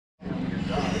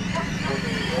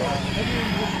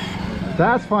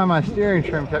That's why my steering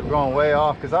trim kept going way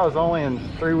off, because I was only in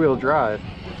 3-wheel drive.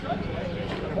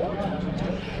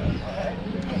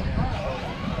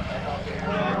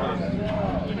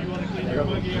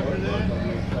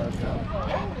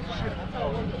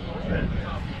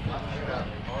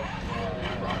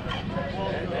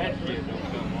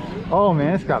 Oh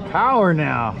man, it's got power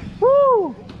now.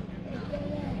 Woo!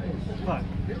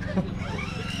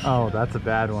 Oh, that's a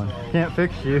bad one. Can't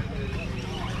fix you.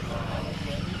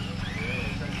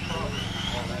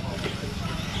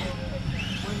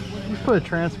 Just put a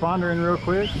transponder in real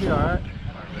quick. Be all right.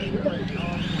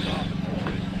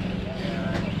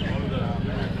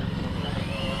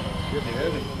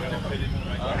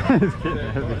 It's getting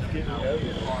heavy.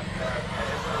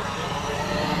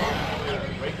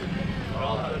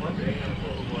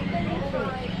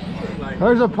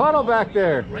 There's a puddle back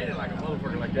there.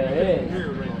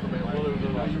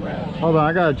 Hold on,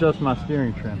 I gotta adjust my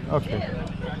steering trim. Okay.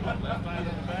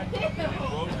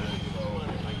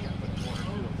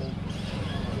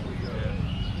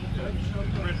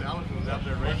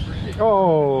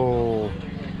 Oh.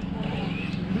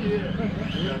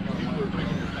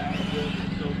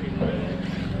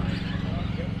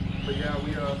 But yeah,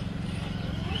 we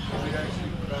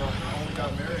actually only got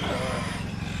married.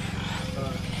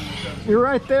 You're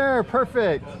right there.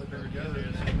 Perfect.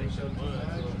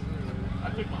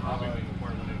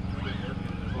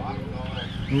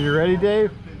 You ready,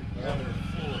 Dave?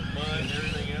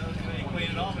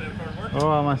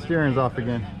 Oh, my steering's off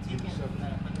again.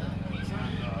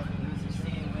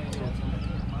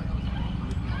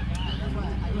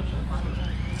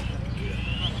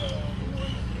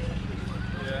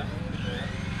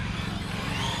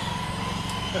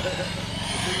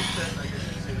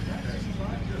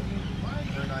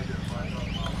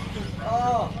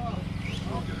 Oh.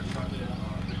 We'll get a truck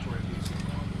Victoria, DC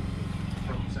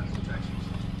from Central Texas.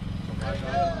 So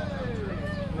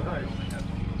we only had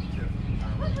one little tip.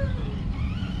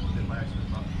 Did last year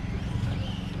about 50%.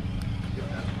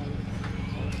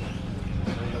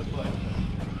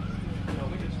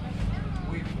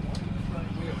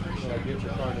 We appreciate it. Get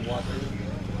your car to watch it.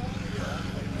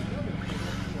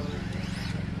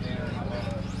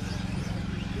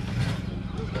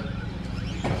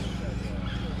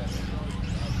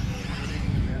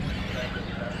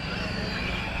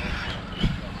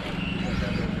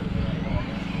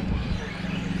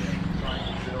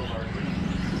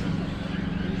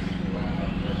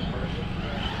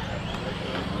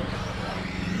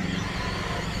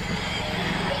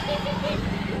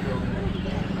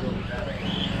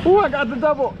 Ooh, I got the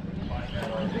double.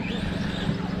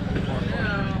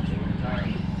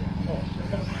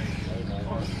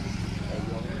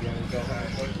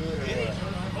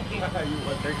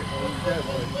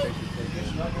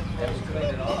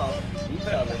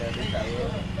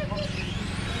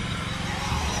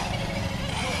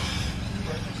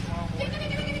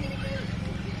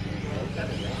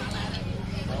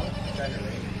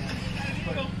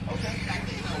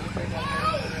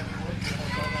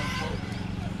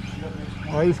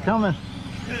 Oh, he's coming.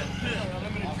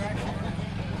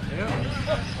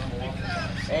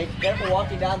 Hey, careful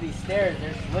walking down these stairs,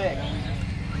 they're slick.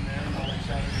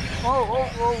 Oh, oh,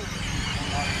 oh.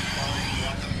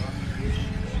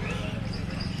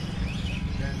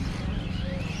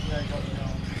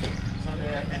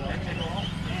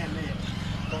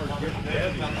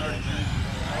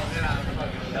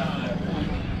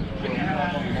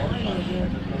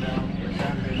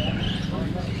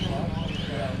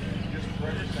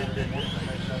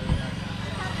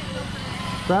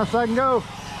 Fast I can go.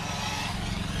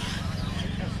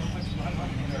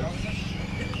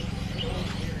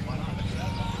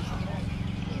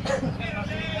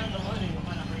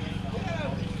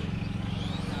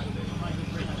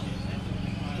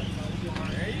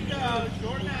 There you go,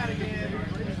 shorten out again.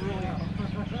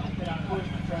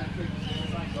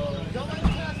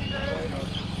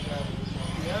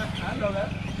 Yeah, I know that.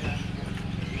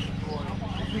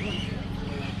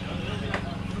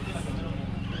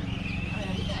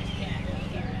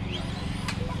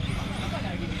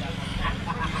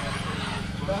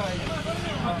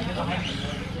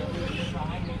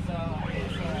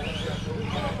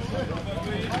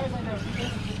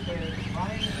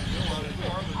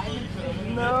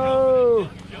 No.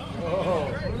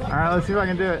 All right, let's see if I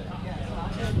can do it.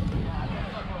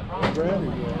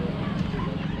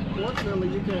 Fortunately,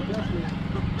 you can't catch me.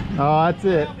 Oh, that's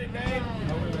it.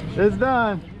 It's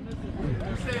done.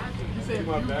 You saved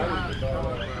my battery.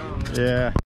 Yeah.